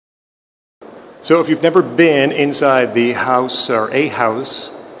So if you've never been inside the House, or a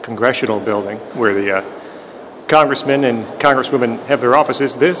House, Congressional building, where the congressmen and congresswomen have their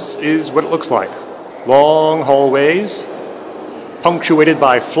offices, this is what it looks like. Long hallways, punctuated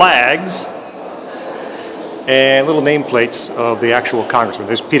by flags, and little nameplates of the actual congressman.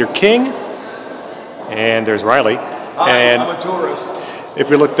 There's Peter King, and there's Riley. Hi, I'm a tourist.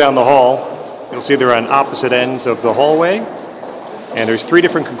 If you look down the hall, you'll see they're on opposite ends of the hallway. And there's 3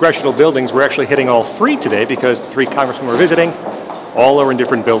 different congressional buildings. We're actually hitting all 3 today because the 3 congressmen we're visiting all are in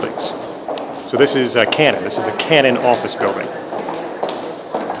different buildings. So this is Cannon. This is the Cannon office building.